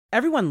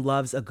Everyone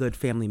loves a good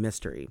family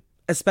mystery,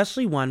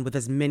 especially one with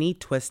as many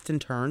twists and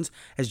turns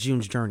as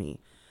June's journey.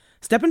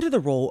 Step into the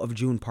role of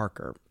June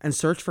Parker and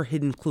search for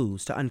hidden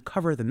clues to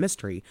uncover the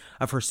mystery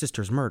of her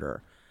sister's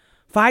murder.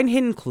 Find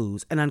hidden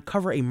clues and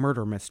uncover a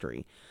murder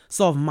mystery.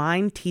 Solve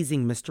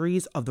mind-teasing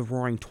mysteries of the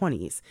Roaring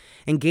Twenties.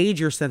 Engage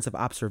your sense of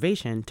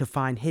observation to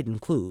find hidden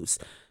clues.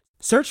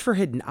 Search for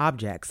hidden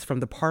objects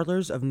from the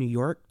parlors of New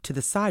York to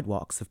the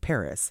sidewalks of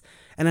Paris,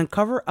 and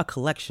uncover a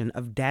collection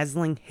of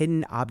dazzling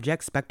hidden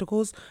object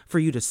spectacles for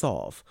you to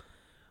solve.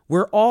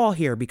 We're all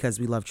here because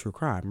we love true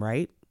crime,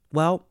 right?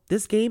 Well,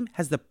 this game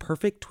has the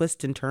perfect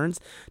twists and turns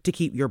to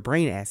keep your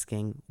brain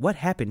asking, what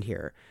happened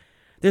here?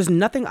 There's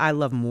nothing I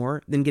love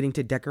more than getting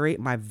to decorate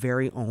my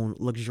very own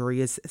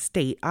luxurious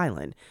state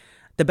island.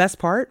 The best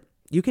part?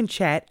 You can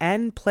chat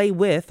and play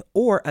with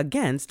or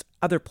against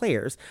other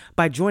players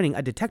by joining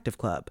a detective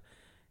club.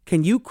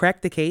 Can you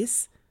crack the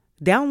case?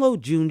 Download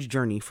June's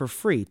Journey for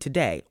free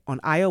today on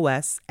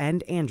iOS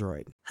and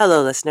Android.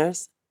 Hello,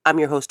 listeners. I'm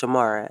your host,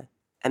 Amara,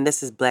 and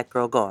this is Black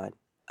Girl Gone,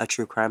 a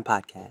true crime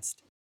podcast.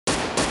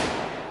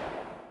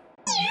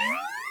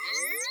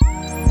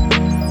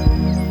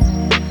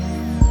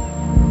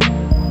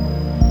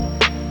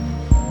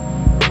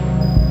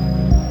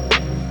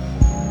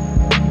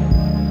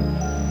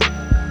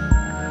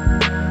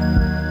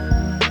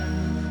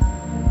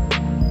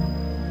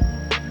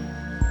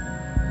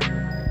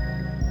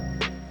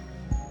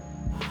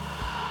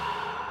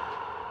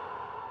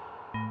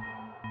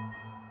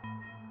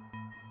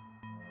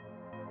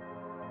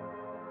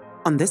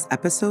 On this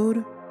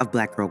episode of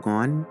Black Girl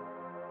Gone,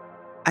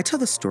 I tell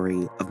the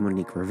story of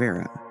Monique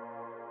Rivera,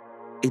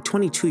 a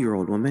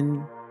 22-year-old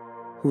woman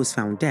who was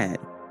found dead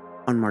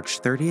on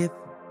March 30th,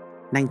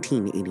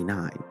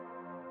 1989.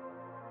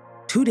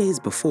 2 days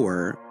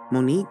before,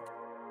 Monique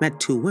met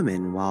two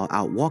women while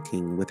out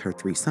walking with her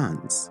three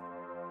sons.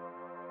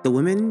 The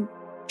women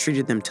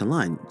treated them to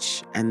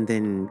lunch and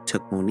then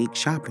took Monique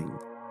shopping.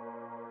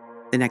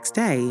 The next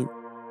day,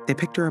 they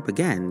picked her up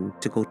again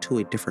to go to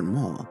a different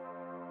mall.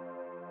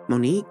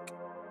 Monique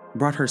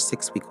brought her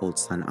 6-week-old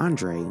son,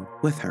 Andre,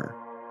 with her.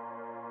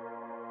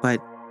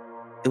 But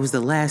it was the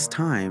last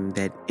time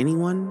that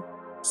anyone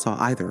saw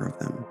either of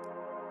them.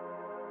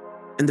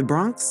 In the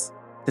Bronx,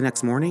 the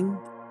next morning,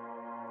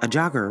 a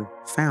jogger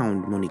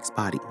found Monique's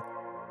body.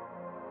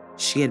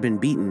 She had been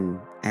beaten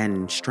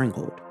and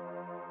strangled.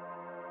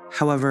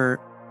 However,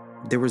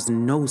 there was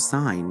no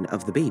sign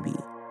of the baby.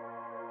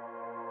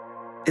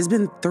 It's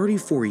been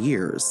 34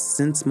 years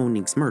since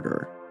Monique's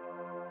murder,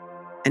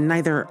 and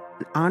neither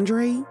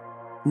Andre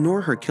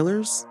nor her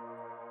killers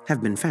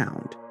have been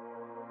found.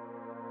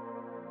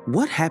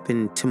 What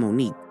happened to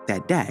Monique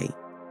that day?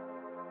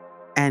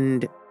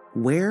 And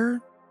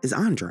where is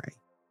Andre?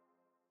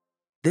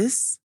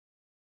 This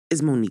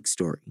is Monique's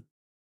story.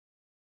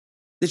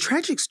 The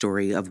tragic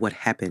story of what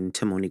happened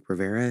to Monique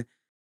Rivera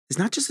is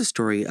not just a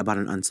story about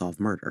an unsolved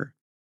murder.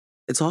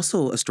 It's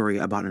also a story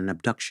about an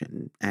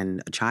abduction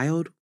and a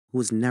child who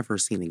was never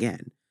seen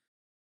again.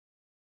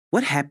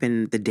 What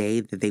happened the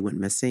day that they went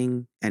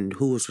missing and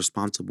who was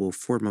responsible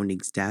for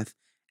Monique's death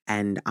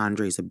and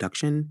Andre's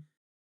abduction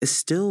is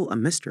still a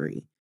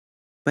mystery.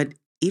 But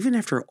even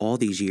after all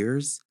these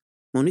years,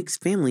 Monique's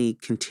family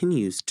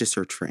continues to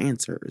search for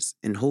answers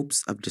in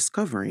hopes of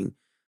discovering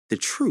the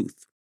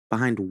truth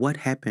behind what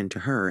happened to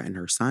her and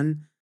her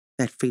son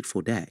that fateful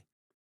day.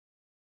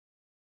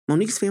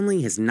 Monique's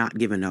family has not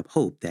given up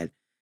hope that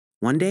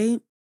one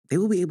day they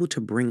will be able to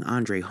bring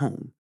Andre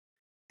home.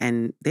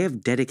 And they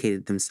have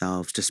dedicated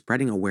themselves to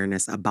spreading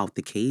awareness about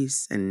the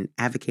case and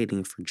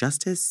advocating for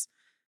justice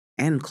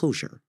and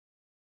closure.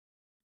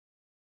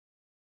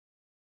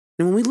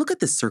 Now, when we look at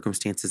the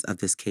circumstances of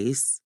this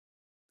case,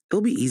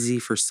 it'll be easy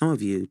for some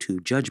of you to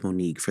judge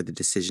Monique for the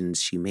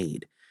decisions she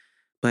made.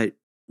 But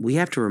we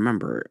have to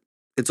remember,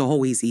 it's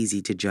always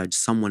easy to judge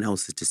someone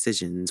else's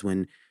decisions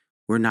when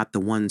we're not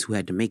the ones who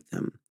had to make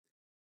them.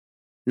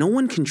 No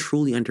one can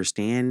truly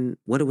understand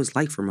what it was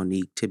like for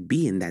Monique to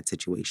be in that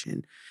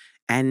situation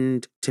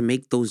and to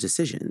make those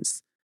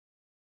decisions.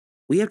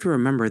 We have to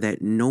remember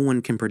that no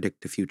one can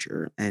predict the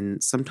future,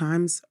 and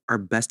sometimes our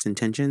best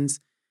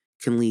intentions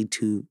can lead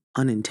to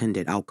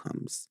unintended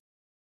outcomes.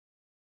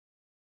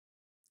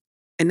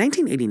 In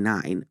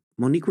 1989,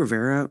 Monique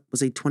Rivera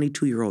was a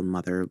 22-year-old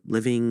mother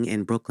living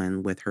in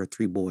Brooklyn with her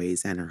 3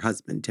 boys and her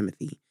husband,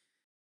 Timothy.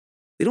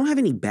 We don't have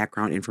any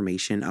background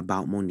information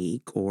about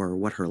Monique or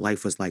what her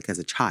life was like as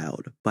a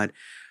child, but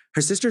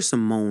her sister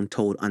Simone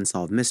told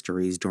Unsolved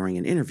Mysteries during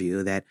an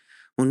interview that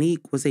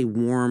Monique was a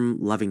warm,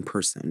 loving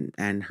person,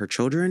 and her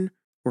children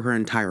were her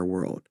entire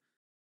world.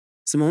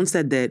 Simone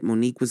said that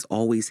Monique was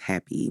always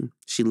happy.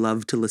 She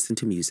loved to listen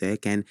to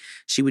music, and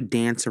she would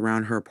dance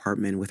around her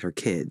apartment with her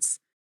kids.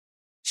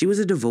 She was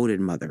a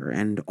devoted mother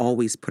and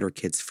always put her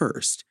kids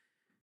first.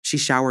 She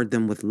showered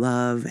them with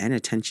love and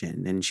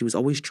attention, and she was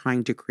always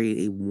trying to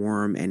create a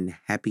warm and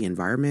happy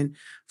environment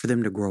for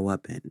them to grow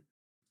up in.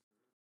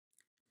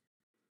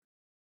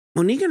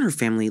 Monique and her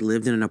family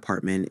lived in an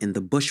apartment in the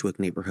Bushwick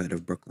neighborhood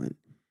of Brooklyn.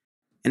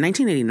 In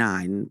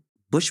 1989,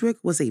 Bushwick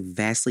was a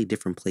vastly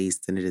different place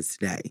than it is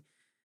today. It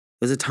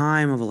was a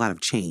time of a lot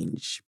of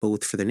change,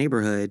 both for the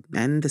neighborhood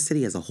and the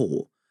city as a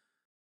whole.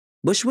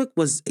 Bushwick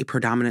was a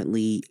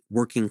predominantly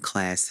working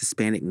class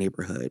Hispanic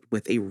neighborhood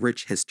with a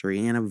rich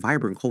history and a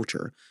vibrant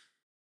culture.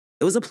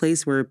 It was a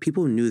place where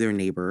people knew their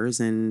neighbors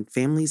and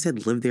families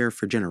had lived there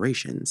for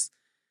generations.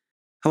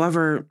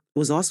 However, it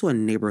was also a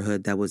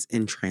neighborhood that was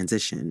in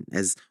transition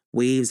as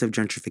waves of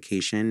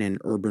gentrification and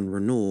urban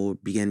renewal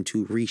began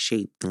to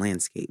reshape the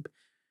landscape.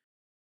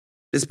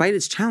 Despite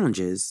its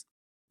challenges,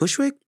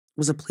 Bushwick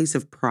was a place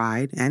of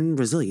pride and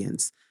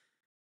resilience.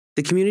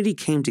 The community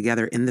came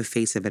together in the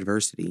face of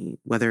adversity,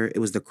 whether it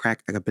was the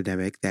crack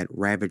epidemic that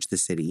ravaged the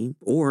city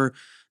or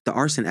the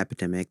arson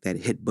epidemic that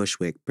hit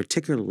Bushwick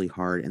particularly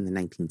hard in the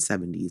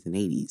 1970s and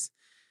 80s.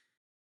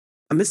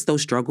 Amidst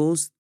those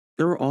struggles,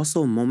 there were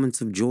also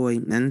moments of joy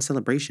and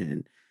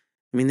celebration.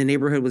 The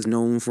neighborhood was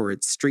known for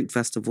its street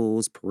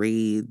festivals,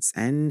 parades,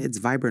 and its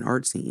vibrant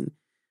art scene.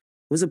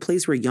 It was a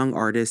place where young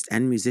artists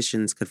and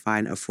musicians could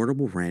find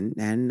affordable rent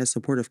and a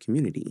supportive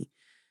community.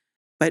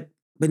 But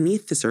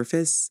beneath the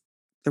surface,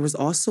 there was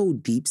also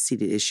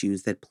deep-seated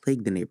issues that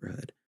plagued the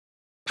neighborhood.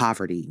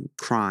 Poverty,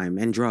 crime,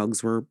 and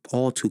drugs were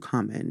all too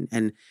common,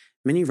 and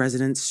many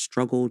residents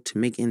struggled to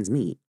make ends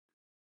meet.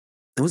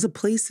 It was a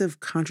place of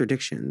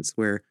contradictions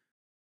where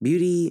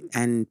beauty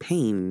and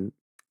pain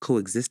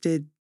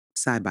coexisted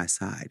side by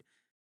side.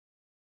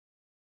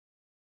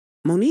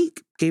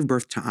 Monique gave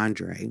birth to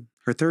Andre,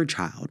 her third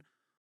child,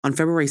 on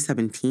February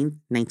 17th,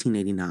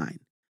 1989.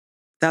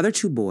 The other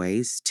two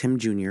boys, Tim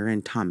Jr.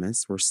 and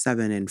Thomas, were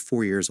 7 and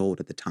 4 years old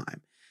at the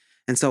time.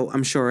 And so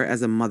I'm sure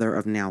as a mother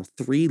of now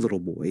 3 little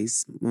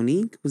boys,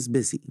 Monique was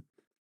busy.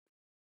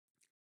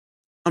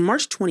 On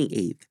March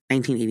 28th,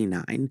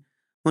 1989,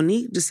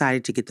 Monique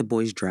decided to get the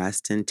boys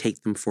dressed and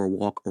take them for a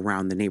walk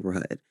around the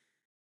neighborhood.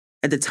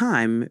 At the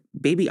time,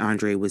 baby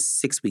Andre was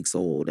 6 weeks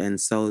old, and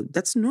so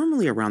that's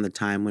normally around the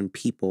time when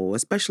people,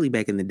 especially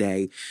back in the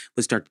day,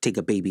 would start to take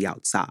a baby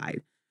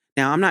outside.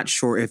 Now, I'm not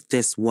sure if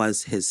this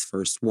was his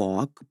first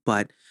walk,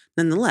 but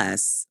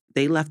nonetheless,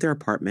 they left their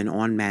apartment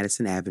on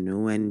Madison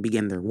Avenue and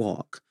began their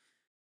walk.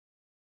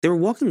 They were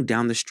walking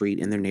down the street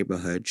in their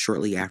neighborhood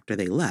shortly after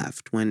they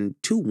left when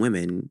 2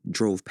 women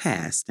drove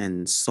past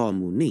and saw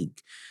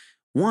Monique.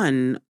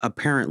 One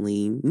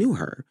apparently knew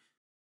her.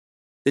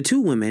 The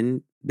 2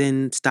 women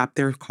then stopped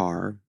their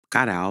car,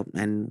 got out,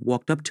 and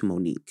walked up to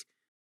Monique.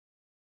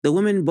 The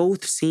women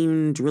both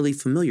seemed really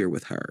familiar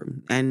with her,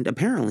 and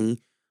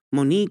apparently,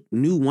 Monique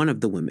knew one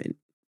of the women.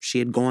 She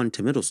had gone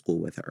to middle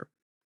school with her.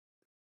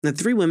 The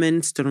 3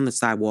 women stood on the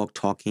sidewalk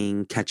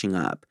talking, catching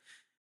up.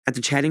 After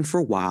chatting for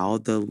a while,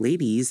 the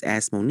ladies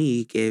asked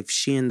Monique if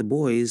she and the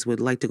boys would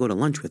like to go to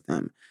lunch with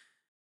them.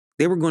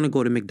 They were going to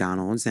go to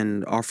McDonald's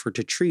and offered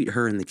to treat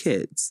her and the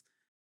kids.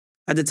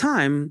 At the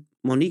time,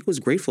 Monique was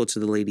grateful to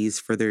the ladies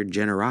for their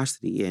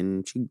generosity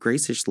and she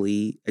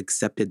graciously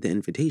accepted the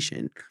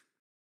invitation.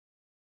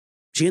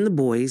 She and the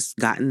boys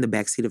got in the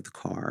backseat of the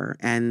car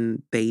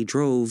and they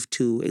drove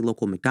to a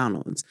local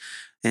McDonald's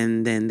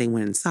and then they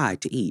went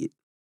inside to eat.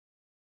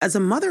 As a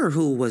mother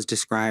who was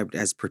described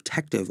as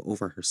protective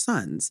over her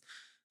sons,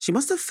 she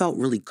must have felt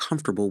really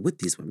comfortable with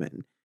these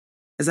women.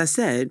 As I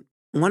said,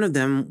 one of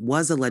them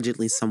was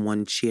allegedly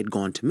someone she had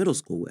gone to middle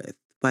school with,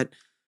 but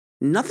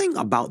nothing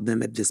about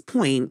them at this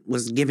point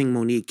was giving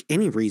Monique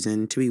any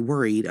reason to be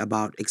worried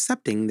about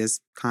accepting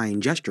this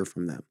kind gesture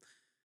from them.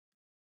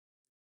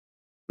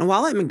 Now,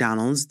 while at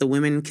McDonald's, the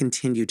women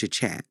continued to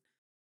chat.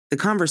 The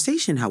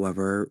conversation,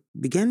 however,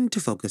 began to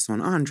focus on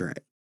Andre.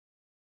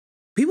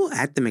 People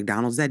at the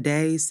McDonald's that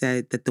day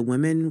said that the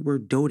women were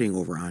doting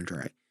over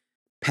Andre,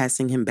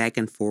 passing him back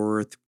and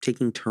forth,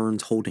 taking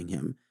turns holding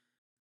him.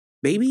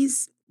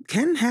 Babies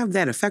can have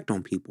that effect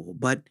on people,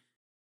 but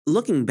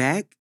looking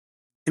back,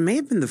 it may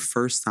have been the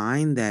first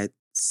sign that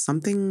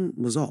something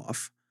was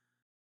off.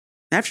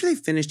 After they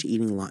finished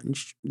eating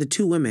lunch, the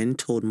 2 women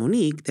told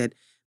Monique that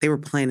they were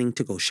planning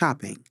to go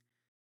shopping.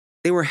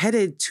 They were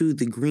headed to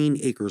the Green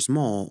Acres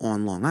Mall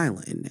on Long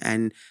Island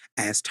and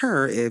asked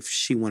her if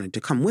she wanted to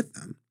come with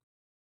them.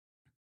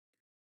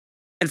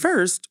 At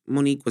first,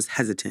 Monique was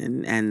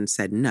hesitant and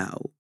said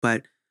no,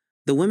 but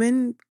the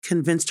women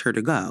convinced her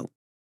to go,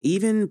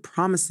 even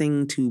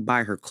promising to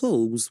buy her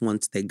clothes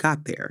once they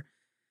got there.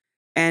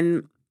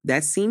 And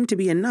that seemed to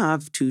be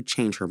enough to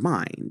change her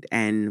mind,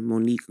 and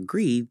Monique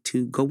agreed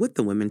to go with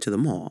the women to the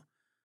mall.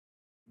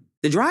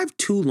 The drive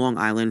to Long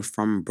Island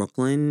from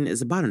Brooklyn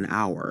is about an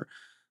hour,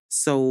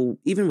 so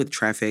even with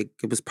traffic,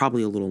 it was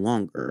probably a little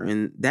longer,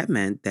 and that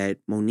meant that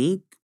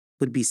Monique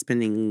would be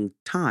spending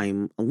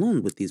time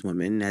alone with these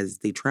women as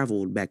they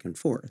traveled back and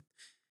forth.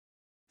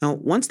 Now,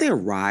 once they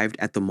arrived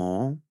at the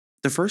mall,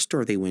 the first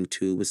store they went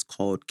to was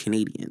called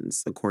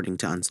Canadians, according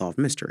to Unsolved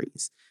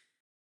Mysteries.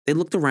 They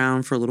looked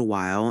around for a little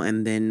while,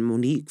 and then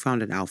Monique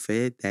found an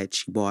outfit that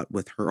she bought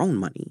with her own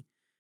money.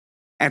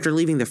 After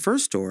leaving the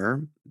first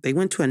store, they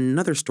went to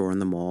another store in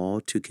the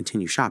mall to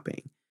continue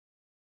shopping.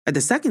 At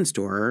the second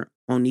store,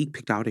 Monique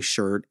picked out a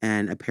shirt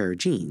and a pair of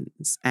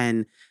jeans,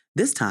 and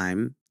this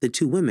time, the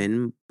 2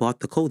 women bought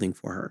the clothing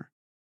for her.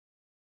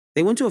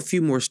 They went to a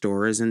few more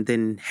stores and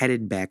then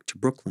headed back to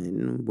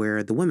Brooklyn,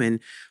 where the women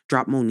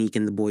dropped Monique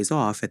and the boys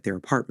off at their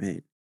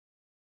apartment.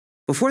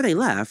 Before they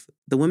left,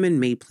 the women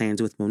made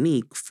plans with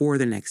Monique for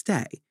the next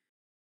day.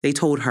 They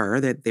told her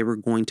that they were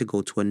going to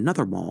go to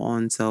another mall,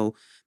 and so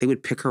they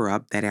would pick her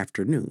up that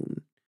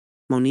afternoon.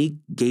 Monique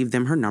gave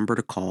them her number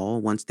to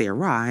call once they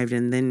arrived,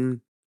 and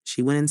then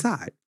she went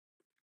inside.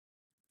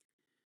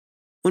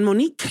 When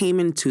Monique came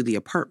into the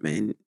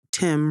apartment,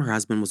 Tim, her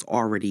husband, was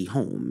already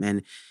home,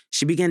 and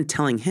she began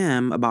telling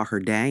him about her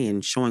day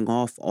and showing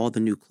off all the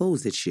new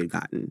clothes that she had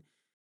gotten.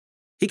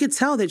 He could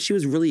tell that she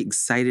was really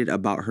excited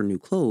about her new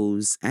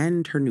clothes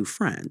and her new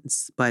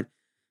friends, but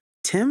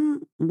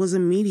Tim was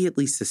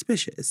immediately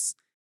suspicious.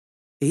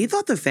 He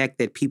thought the fact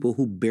that people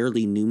who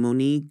barely knew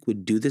Monique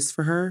would do this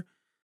for her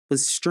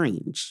was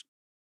strange,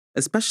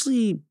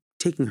 especially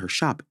taking her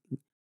shopping.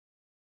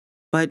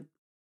 But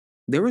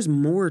there was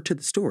more to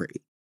the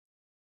story.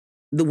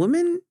 The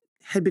women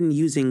had been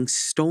using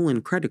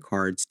stolen credit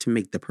cards to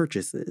make the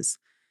purchases,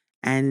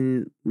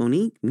 and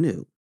Monique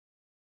knew.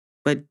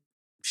 But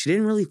she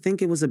didn't really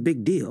think it was a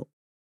big deal.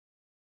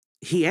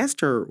 He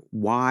asked her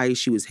why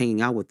she was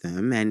hanging out with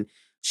them, and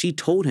she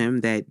told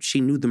him that she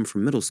knew them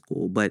from middle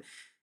school, but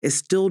it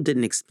still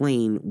didn't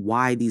explain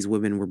why these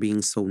women were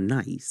being so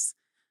nice.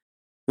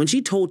 When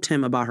she told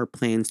Tim about her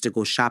plans to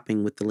go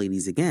shopping with the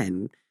ladies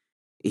again,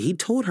 he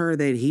told her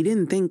that he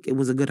didn't think it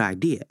was a good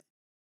idea.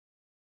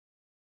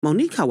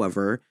 Monique,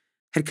 however,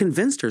 had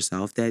convinced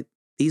herself that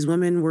these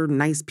women were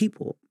nice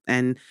people,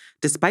 and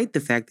despite the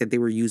fact that they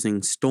were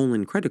using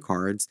stolen credit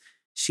cards,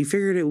 she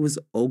figured it was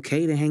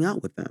okay to hang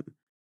out with them.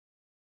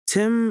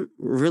 Tim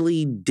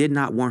really did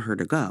not want her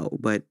to go,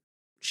 but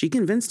she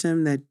convinced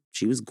him that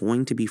she was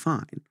going to be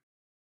fine.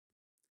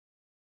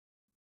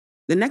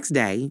 The next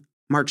day,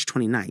 March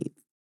 29th,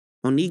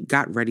 Monique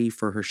got ready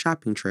for her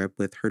shopping trip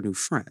with her new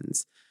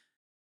friends.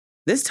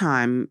 This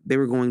time, they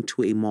were going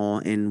to a mall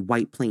in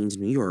White Plains,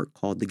 New York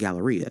called the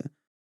Galleria.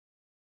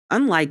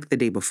 Unlike the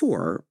day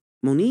before,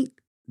 Monique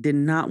did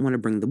not want to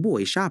bring the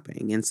boys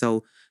shopping, and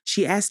so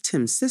she asked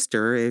Tim's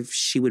sister if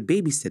she would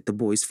babysit the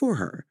boys for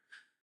her.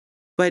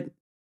 But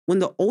when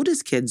the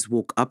oldest kids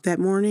woke up that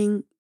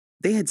morning,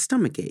 they had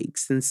stomach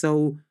aches, and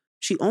so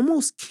she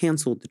almost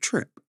canceled the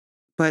trip.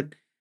 But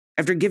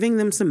after giving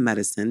them some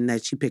medicine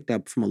that she picked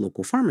up from a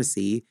local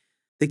pharmacy,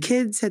 the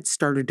kids had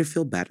started to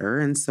feel better,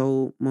 and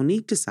so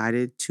Monique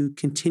decided to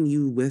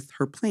continue with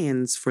her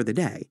plans for the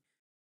day.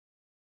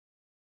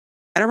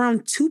 At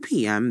around 2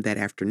 p.m. that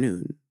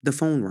afternoon, the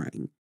phone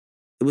rang.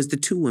 It was the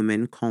two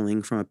women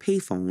calling from a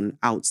payphone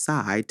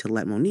outside to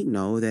let Monique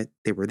know that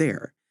they were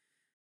there.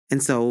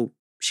 And so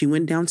she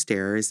went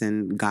downstairs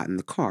and got in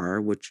the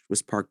car, which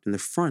was parked in the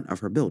front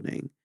of her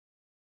building.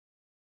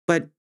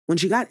 But when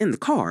she got in the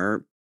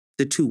car,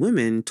 the two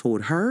women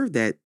told her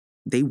that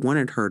they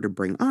wanted her to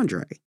bring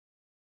Andre.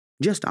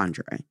 Just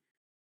Andre.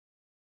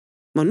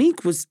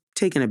 Monique was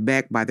taken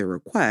aback by their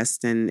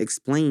request and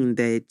explained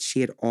that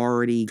she had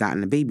already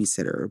gotten a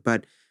babysitter,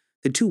 but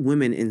the two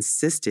women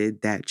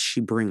insisted that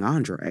she bring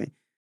Andre,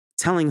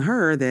 telling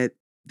her that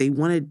they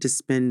wanted to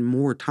spend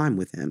more time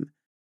with him.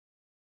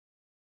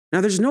 Now,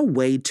 there's no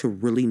way to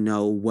really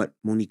know what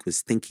Monique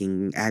was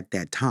thinking at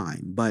that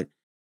time, but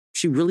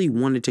she really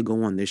wanted to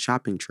go on this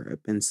shopping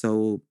trip, and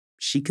so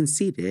she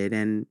conceded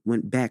and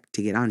went back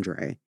to get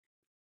Andre.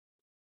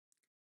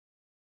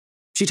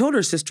 She told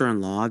her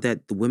sister-in-law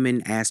that the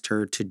women asked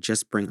her to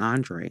just bring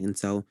Andre, and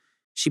so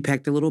she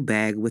packed a little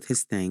bag with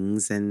his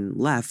things and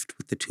left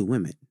with the two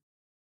women.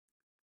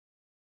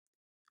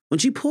 When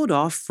she pulled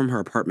off from her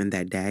apartment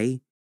that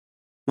day,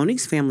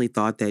 Monique's family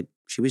thought that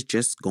she was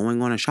just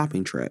going on a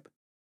shopping trip.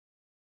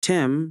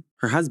 Tim,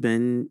 her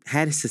husband,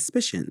 had his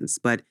suspicions,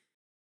 but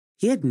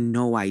he had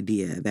no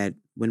idea that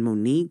when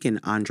Monique and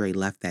Andre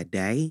left that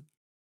day,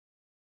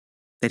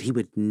 that he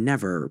would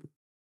never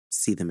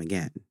see them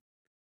again.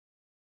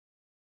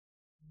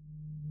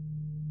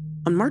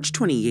 On March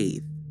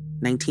 28th,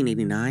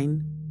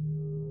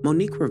 1989,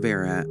 Monique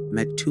Rivera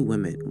met two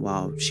women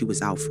while she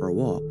was out for a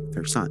walk with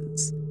her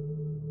sons.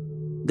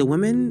 The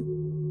women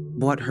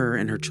bought her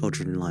and her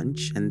children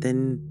lunch and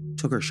then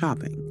took her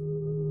shopping.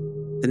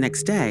 The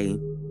next day,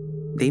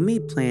 they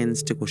made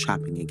plans to go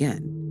shopping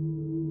again.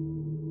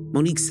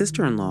 Monique's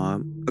sister-in-law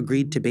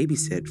agreed to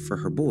babysit for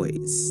her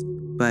boys,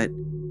 but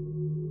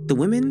the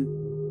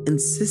women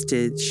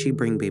insisted she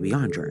bring baby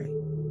Andre.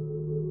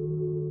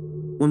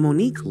 When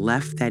Monique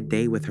left that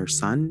day with her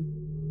son,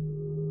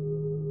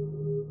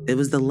 it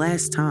was the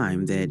last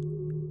time that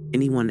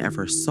anyone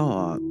ever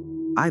saw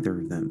either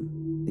of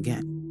them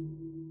again.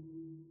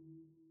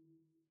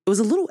 It was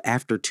a little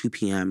after 2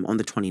 p.m. on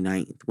the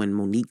 29th when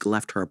Monique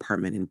left her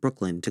apartment in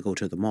Brooklyn to go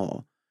to the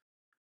mall.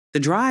 The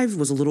drive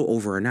was a little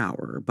over an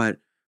hour, but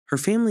her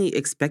family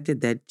expected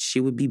that she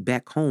would be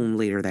back home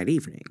later that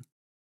evening.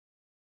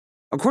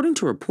 According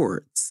to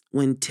reports,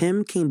 when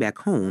Tim came back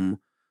home,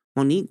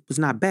 Monique was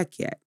not back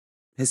yet.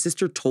 His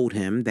sister told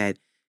him that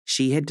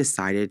she had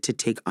decided to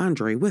take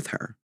Andre with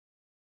her.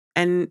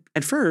 And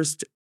at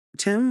first,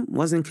 Tim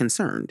wasn't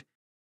concerned.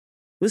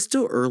 It was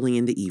still early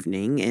in the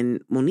evening,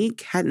 and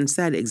Monique hadn't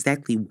said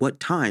exactly what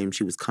time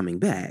she was coming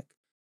back.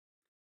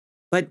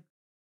 But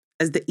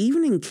as the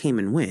evening came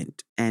and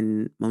went,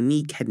 and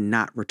Monique had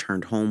not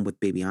returned home with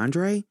baby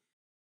Andre,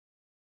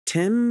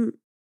 Tim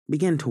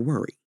began to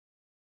worry.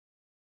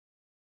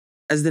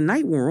 As the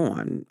night wore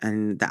on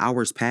and the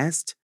hours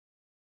passed,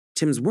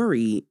 Tim's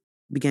worry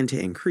began to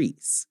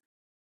increase.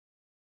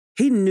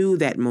 He knew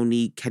that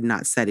Monique had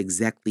not said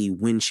exactly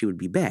when she would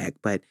be back,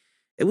 but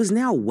it was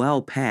now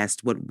well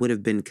past what would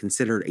have been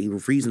considered a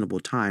reasonable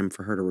time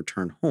for her to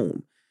return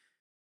home.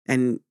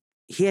 And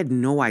he had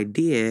no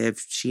idea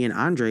if she and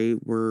Andre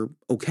were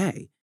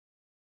okay.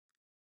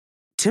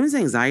 Tim's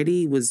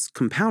anxiety was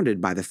compounded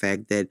by the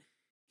fact that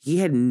he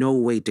had no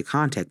way to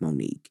contact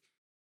Monique.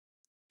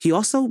 He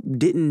also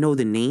didn't know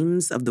the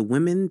names of the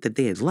women that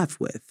they had left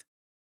with.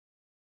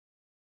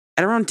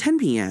 At around 10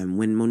 p.m.,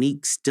 when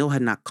Monique still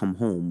had not come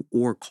home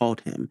or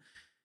called him,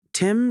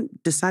 Tim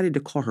decided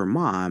to call her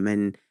mom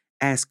and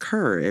ask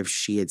her if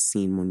she had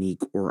seen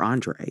Monique or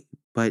Andre,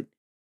 but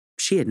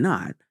she had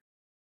not.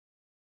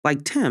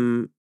 Like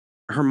Tim,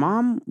 her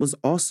mom was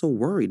also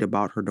worried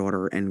about her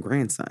daughter and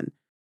grandson.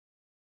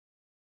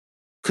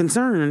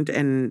 Concerned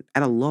and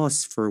at a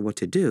loss for what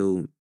to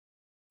do,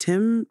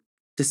 Tim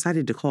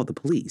decided to call the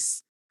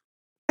police.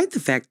 Despite the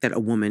fact that a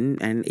woman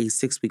and a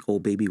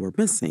 6-week-old baby were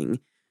missing,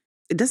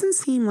 it doesn't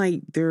seem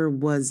like there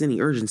was any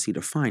urgency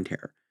to find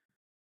her.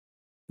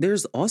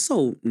 There's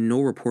also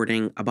no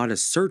reporting about a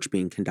search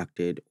being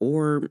conducted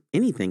or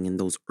anything in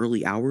those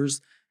early hours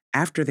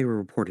after they were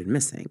reported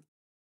missing.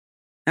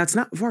 Now, it's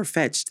not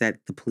far-fetched that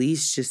the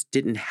police just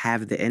didn't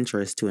have the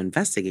interest to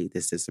investigate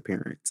this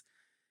disappearance.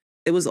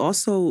 It was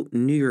also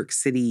New York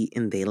City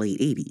in the late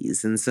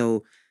 80s, and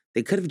so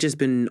they could have just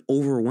been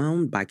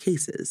overwhelmed by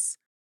cases.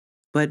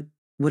 But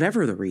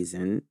whatever the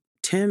reason,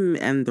 Tim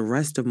and the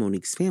rest of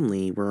Monique's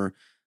family were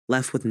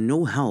left with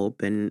no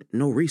help and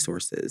no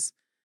resources.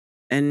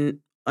 And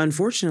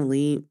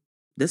unfortunately,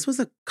 this was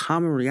a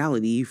common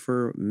reality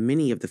for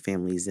many of the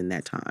families in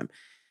that time.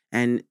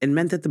 And it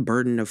meant that the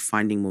burden of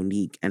finding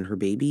Monique and her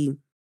baby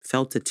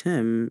fell to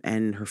Tim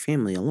and her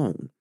family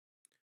alone.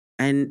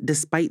 And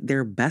despite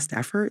their best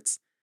efforts,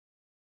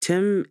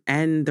 Tim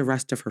and the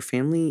rest of her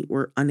family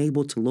were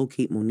unable to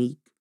locate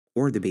Monique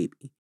or the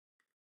baby,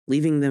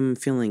 leaving them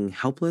feeling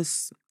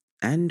helpless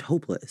and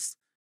hopeless.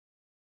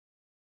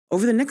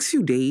 Over the next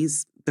few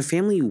days, the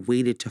family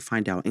waited to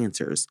find out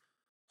answers,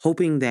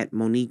 hoping that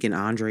Monique and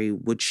Andre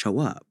would show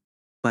up,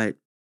 but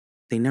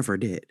they never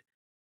did.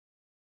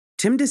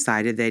 Tim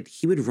decided that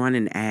he would run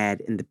an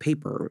ad in the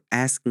paper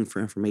asking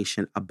for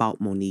information about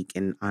Monique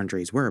and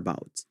Andre's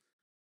whereabouts.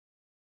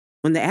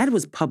 When the ad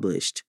was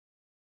published,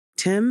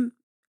 Tim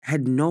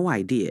had no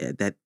idea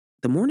that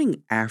the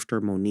morning after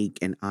Monique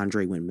and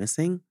Andre went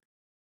missing,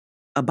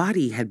 a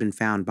body had been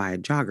found by a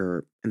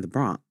jogger in the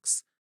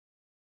Bronx.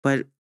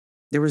 But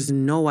there was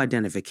no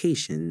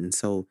identification,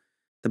 so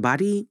the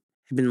body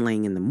had been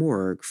laying in the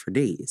morgue for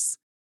days.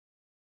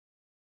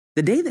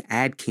 The day the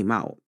ad came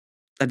out,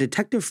 a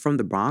detective from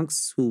the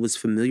Bronx who was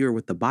familiar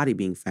with the body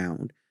being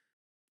found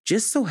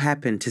just so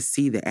happened to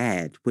see the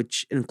ad,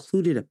 which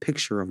included a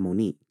picture of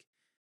Monique.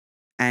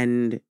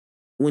 And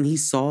when he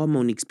saw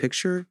Monique's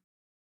picture,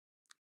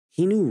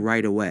 he knew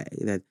right away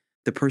that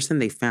the person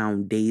they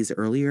found days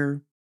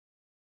earlier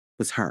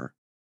was her.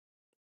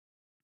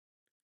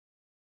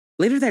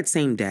 Later that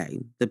same day,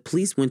 the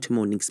police went to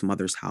Monique's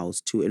mother's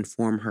house to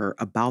inform her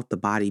about the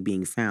body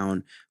being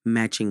found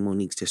matching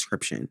Monique's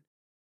description.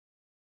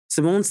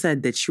 Simone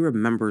said that she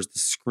remembers the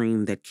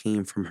scream that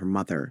came from her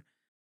mother.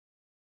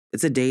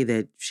 It's a day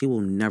that she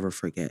will never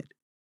forget.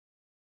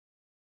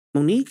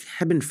 Monique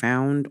had been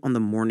found on the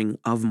morning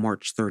of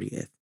March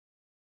 30th,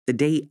 the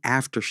day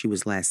after she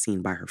was last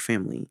seen by her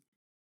family.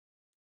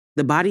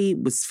 The body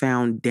was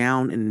found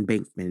down an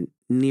embankment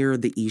near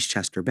the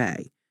Eastchester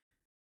Bay.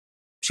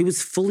 She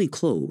was fully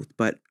clothed,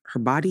 but her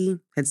body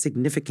had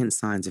significant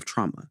signs of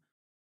trauma.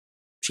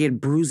 She had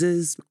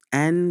bruises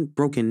and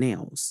broken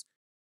nails,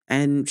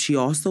 and she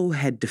also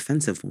had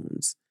defensive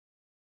wounds,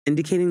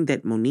 indicating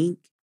that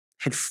Monique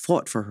had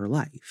fought for her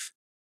life.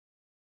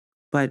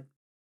 But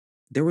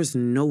there was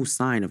no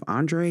sign of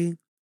Andre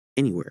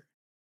anywhere.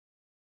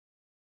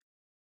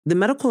 The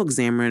medical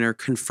examiner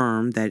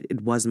confirmed that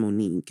it was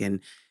Monique,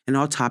 and an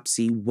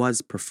autopsy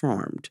was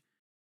performed.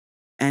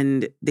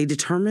 And they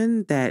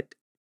determined that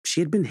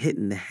she had been hit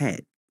in the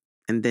head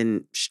and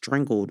then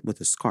strangled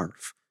with a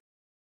scarf.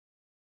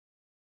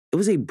 It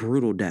was a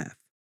brutal death.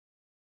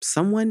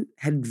 Someone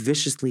had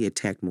viciously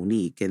attacked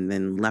Monique and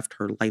then left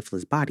her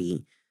lifeless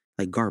body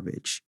like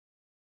garbage.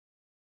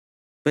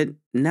 But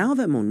now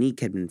that Monique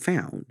had been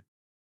found,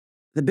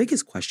 the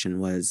biggest question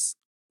was,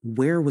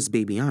 where was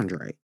baby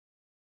Andre?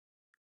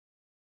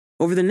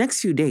 Over the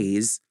next few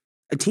days,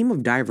 a team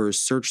of divers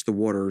searched the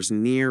waters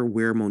near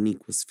where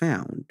Monique was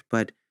found,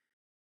 but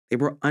they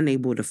were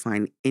unable to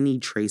find any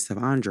trace of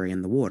Andre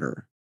in the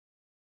water.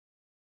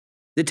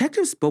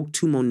 Detectives spoke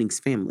to Monique's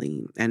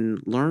family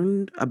and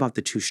learned about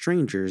the two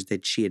strangers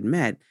that she had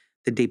met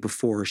the day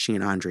before she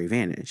and Andre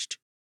vanished.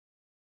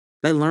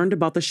 They learned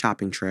about the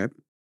shopping trip,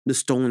 the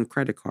stolen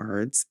credit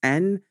cards,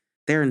 and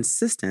their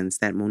insistence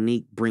that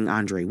Monique bring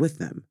Andre with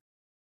them.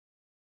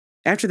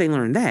 After they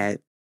learned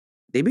that,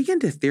 they began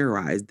to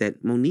theorize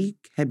that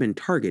Monique had been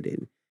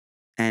targeted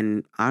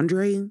and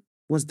Andre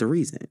was the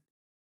reason.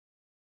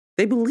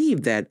 They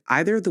believed that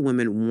either the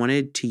women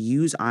wanted to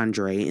use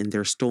Andre in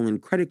their stolen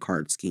credit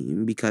card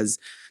scheme because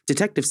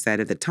detectives said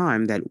at the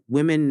time that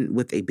women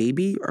with a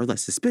baby are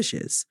less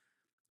suspicious,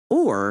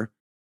 or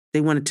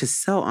they wanted to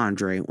sell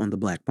Andre on the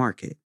black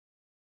market.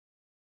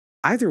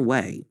 Either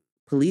way,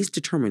 police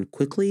determined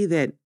quickly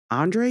that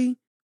Andre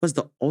was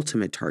the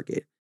ultimate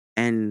target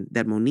and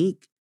that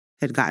Monique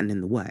had gotten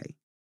in the way.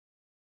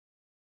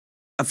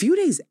 A few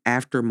days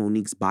after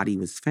Monique's body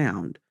was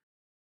found,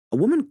 a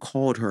woman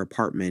called her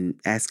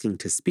apartment asking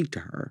to speak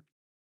to her.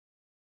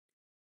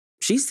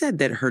 She said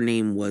that her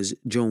name was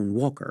Joan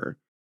Walker.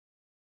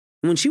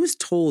 When she was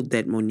told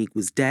that Monique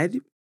was dead,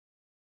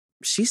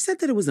 she said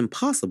that it was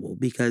impossible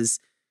because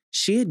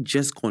she had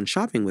just gone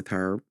shopping with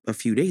her a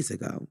few days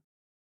ago.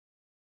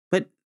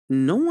 But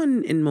no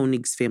one in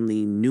Monique's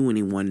family knew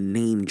anyone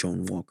named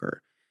Joan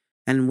Walker,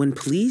 and when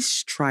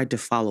police tried to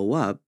follow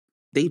up,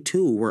 they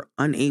too were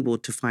unable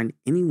to find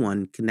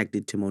anyone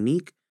connected to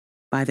Monique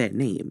by that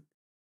name.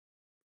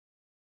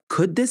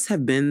 Could this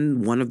have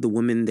been one of the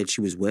women that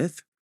she was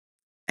with?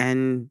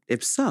 And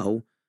if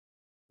so,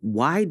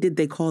 why did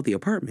they call the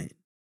apartment?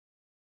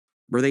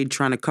 Were they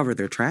trying to cover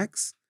their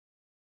tracks?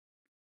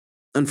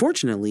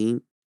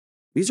 Unfortunately,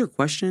 these are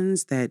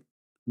questions that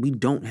we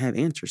don't have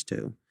answers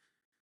to.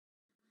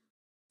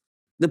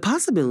 The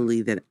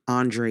possibility that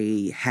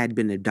Andre had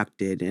been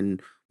abducted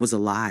and was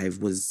alive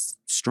was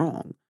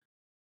strong.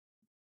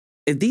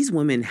 If these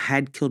women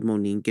had killed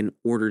Monique in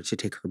order to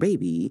take her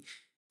baby,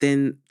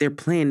 then their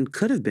plan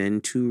could have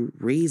been to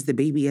raise the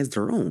baby as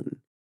their own.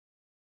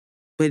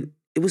 But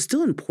it was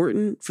still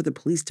important for the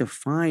police to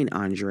find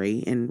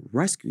Andre and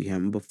rescue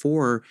him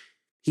before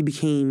he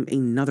became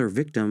another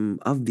victim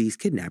of these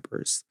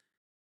kidnappers.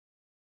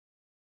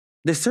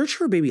 The search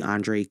for baby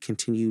Andre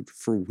continued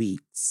for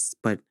weeks,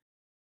 but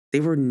they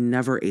were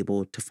never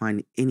able to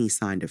find any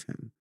sign of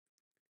him.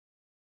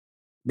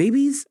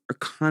 Babies are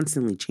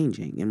constantly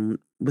changing, and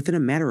within a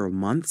matter of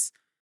months,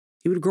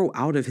 he would grow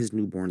out of his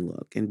newborn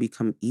look and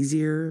become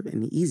easier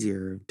and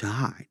easier to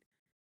hide.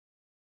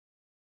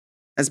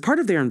 As part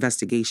of their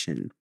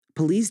investigation,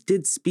 police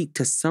did speak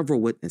to several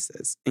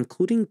witnesses,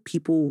 including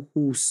people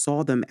who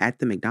saw them at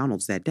the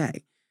McDonald's that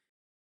day.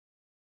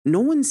 No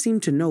one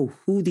seemed to know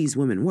who these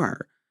women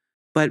were,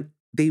 but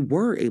they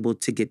were able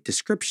to get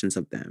descriptions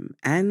of them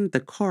and the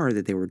car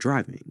that they were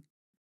driving.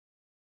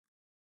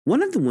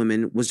 One of the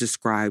women was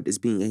described as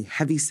being a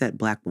heavy-set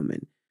black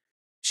woman.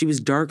 She was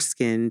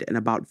dark-skinned and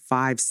about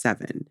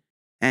 5'7",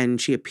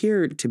 and she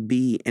appeared to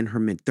be in her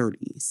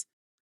mid-30s.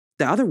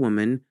 The other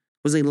woman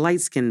was a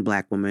light-skinned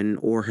black woman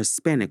or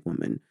Hispanic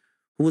woman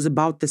who was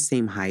about the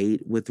same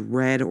height with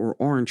red or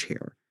orange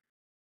hair.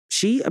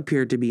 She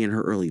appeared to be in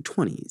her early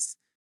 20s.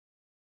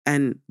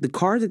 And the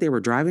car that they were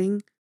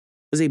driving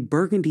was a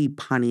burgundy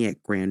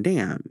Pontiac Grand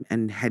Am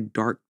and had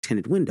dark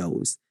tinted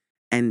windows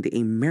and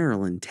a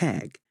Maryland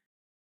tag.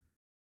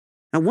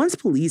 Now, once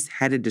police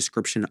had a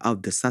description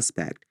of the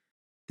suspect,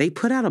 they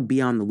put out a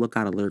be on the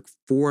lookout alert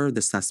for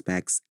the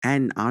suspects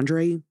and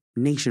Andre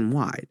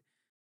nationwide.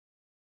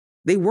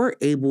 They were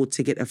able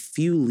to get a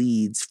few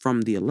leads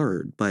from the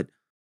alert, but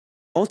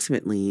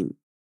ultimately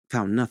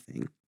found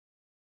nothing.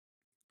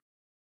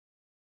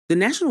 The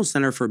National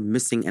Center for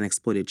Missing and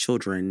Exploited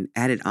Children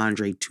added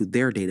Andre to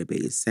their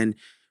database and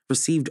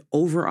received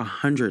over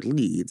 100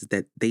 leads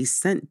that they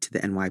sent to the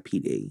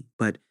NYPD,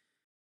 but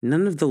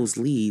none of those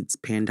leads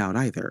panned out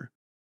either.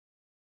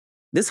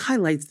 This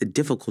highlights the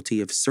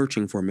difficulty of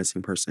searching for a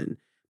missing person,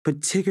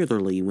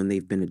 particularly when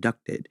they've been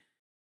abducted.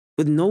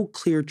 With no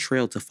clear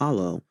trail to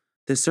follow,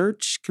 the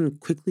search can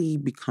quickly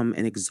become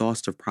an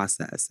exhaustive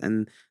process,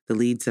 and the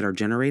leads that are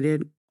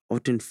generated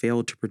often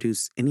fail to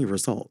produce any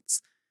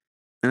results.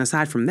 And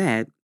aside from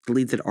that, the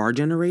leads that are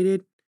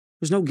generated,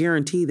 there's no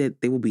guarantee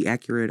that they will be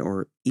accurate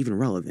or even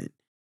relevant.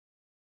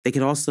 They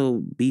could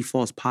also be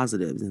false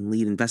positives and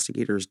lead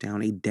investigators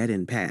down a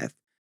dead-end path.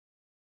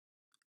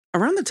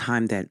 Around the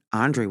time that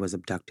Andre was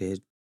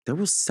abducted, there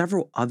were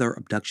several other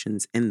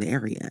abductions in the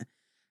area,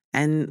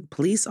 and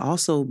police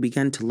also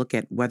began to look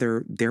at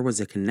whether there was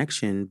a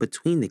connection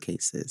between the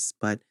cases,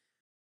 but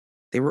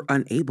they were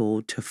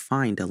unable to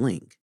find a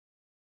link.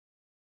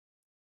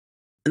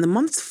 In the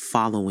months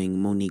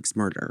following Monique's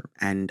murder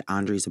and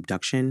Andre's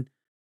abduction,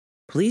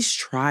 police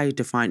tried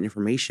to find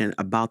information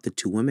about the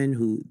two women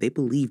who they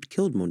believed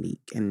killed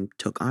Monique and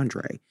took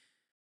Andre.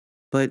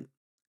 But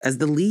as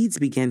the leads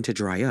began to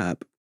dry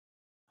up,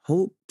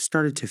 hope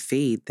started to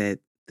fade that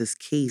this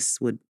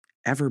case would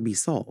ever be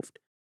solved.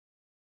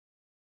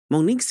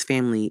 Monique's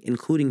family,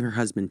 including her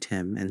husband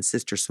Tim and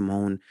sister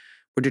Simone,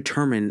 were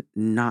determined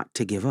not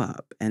to give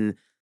up and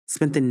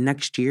spent the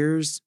next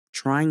years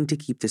trying to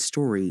keep the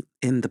story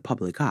in the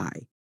public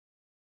eye.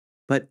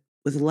 But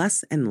with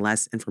less and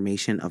less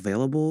information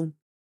available,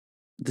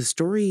 the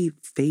story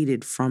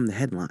faded from the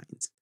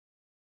headlines.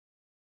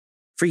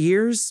 For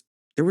years,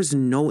 there was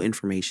no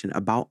information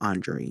about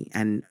Andre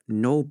and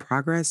no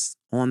progress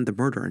on the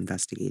murder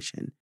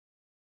investigation.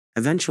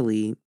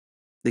 Eventually,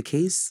 the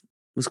case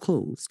was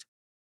closed.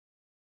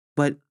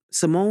 But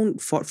Simone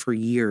fought for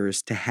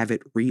years to have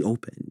it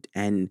reopened,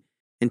 and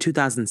in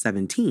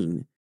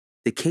 2017,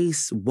 the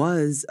case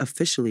was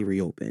officially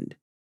reopened.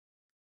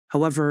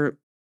 However,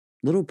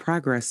 little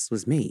progress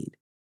was made.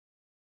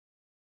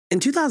 In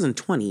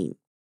 2020,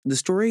 the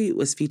story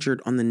was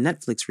featured on the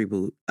Netflix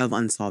reboot of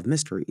Unsolved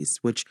Mysteries,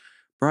 which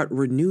brought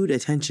renewed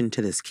attention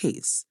to this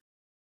case.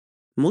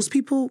 Most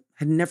people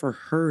had never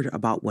heard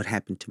about what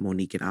happened to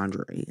Monique and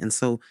Andre, and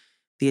so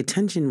the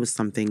attention was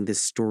something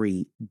this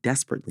story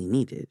desperately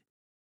needed.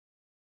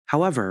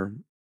 However,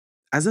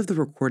 as of the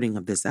recording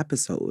of this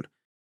episode,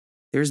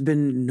 there's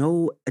been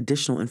no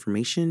additional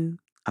information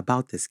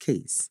about this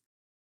case.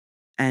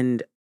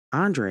 And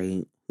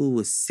Andre, who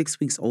was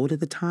 6 weeks old at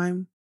the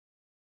time,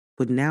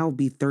 would now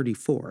be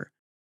 34,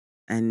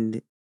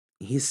 and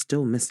he's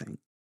still missing.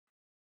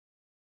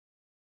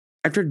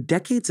 After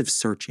decades of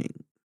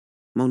searching,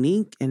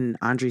 Monique and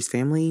Andre's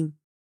family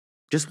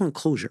just want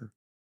closure.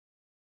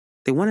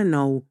 They want to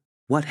know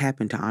what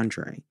happened to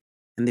Andre,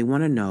 and they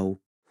want to know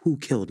who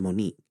killed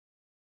Monique.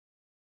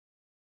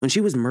 When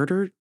she was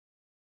murdered,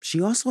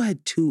 she also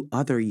had 2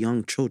 other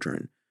young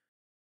children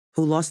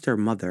who lost their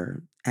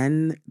mother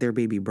and their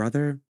baby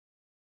brother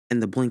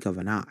in the blink of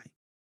an eye,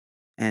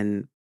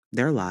 and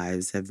their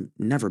lives have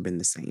never been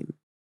the same.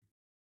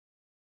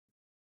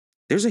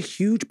 There's a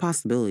huge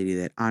possibility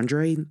that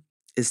Andre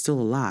is still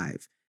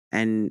alive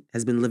and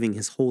has been living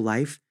his whole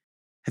life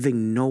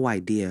having no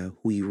idea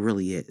who he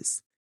really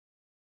is.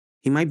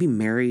 He might be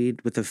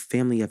married with a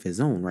family of his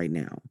own right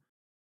now,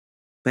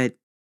 but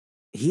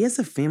he has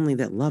a family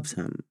that loves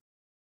him,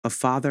 a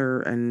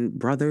father and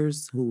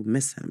brothers who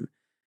miss him,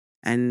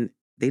 and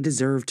they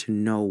deserve to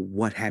know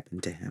what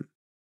happened to him.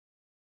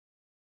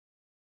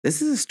 This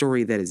is a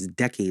story that is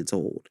decades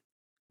old,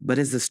 but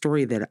is a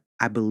story that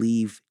I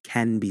believe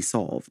can be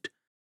solved.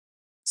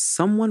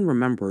 Someone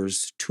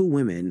remembers 2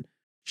 women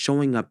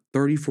showing up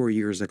 34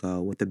 years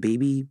ago with a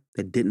baby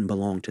that didn't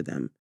belong to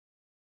them.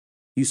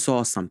 You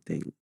saw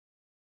something,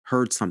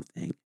 heard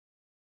something,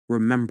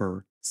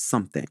 remember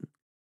something.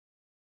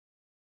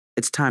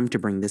 It's time to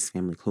bring this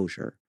family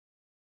closure.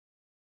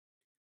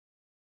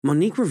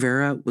 Monique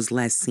Rivera was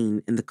last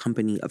seen in the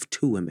company of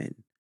 2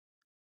 women,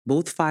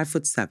 both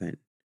 5'7",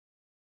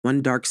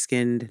 one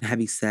dark-skinned and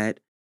heavy-set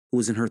who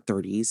was in her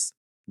 30s,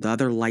 the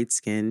other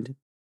light-skinned,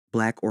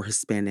 Black or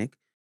Hispanic,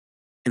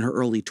 in her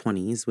early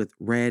 20s with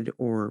red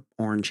or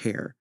orange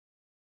hair.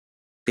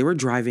 They were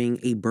driving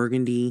a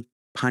burgundy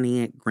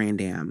Pontiac Grand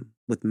Am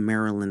with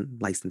Maryland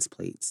license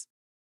plates.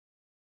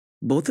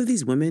 Both of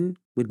these women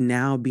would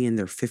now be in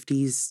their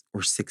 50s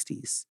or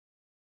 60s.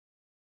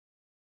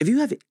 If you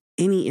have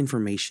any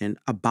information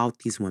about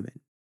these women,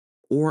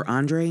 or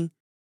Andre,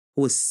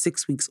 who was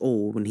 6 weeks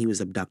old when he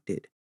was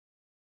abducted,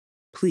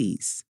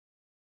 please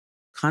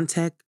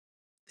contact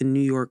the New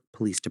York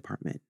Police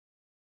Department.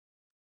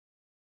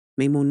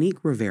 May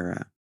Monique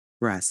Rivera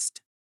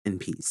rest in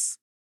peace.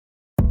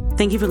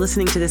 Thank you for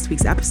listening to this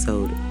week's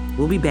episode.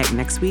 We'll be back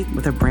next week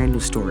with a brand new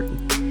story.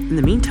 In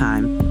the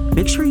meantime,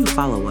 make sure you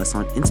follow us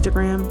on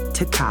Instagram,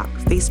 TikTok,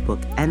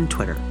 Facebook, and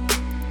Twitter.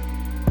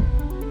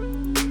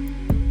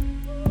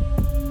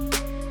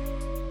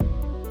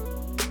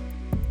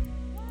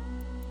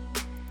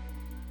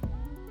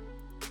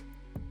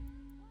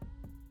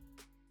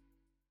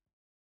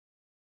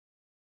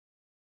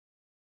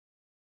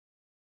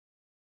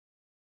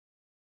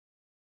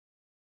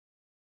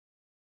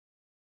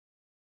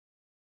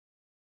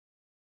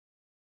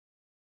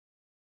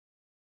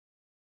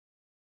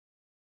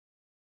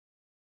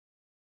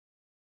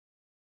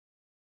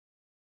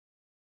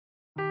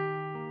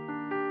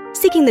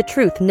 Seeking the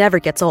truth never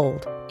gets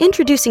old.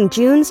 Introducing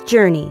June's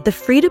Journey, the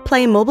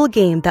free-to-play mobile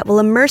game that will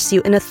immerse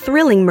you in a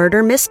thrilling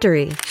murder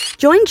mystery.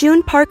 Join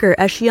June Parker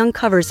as she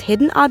uncovers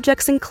hidden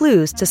objects and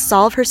clues to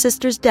solve her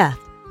sister's death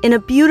in a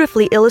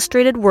beautifully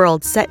illustrated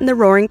world set in the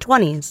Roaring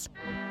 '20s.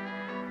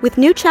 With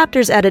new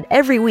chapters added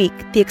every week,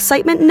 the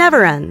excitement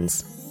never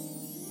ends.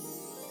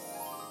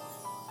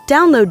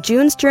 Download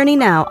June's Journey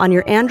now on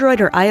your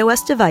Android or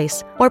iOS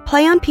device or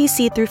play on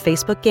PC through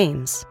Facebook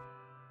Games.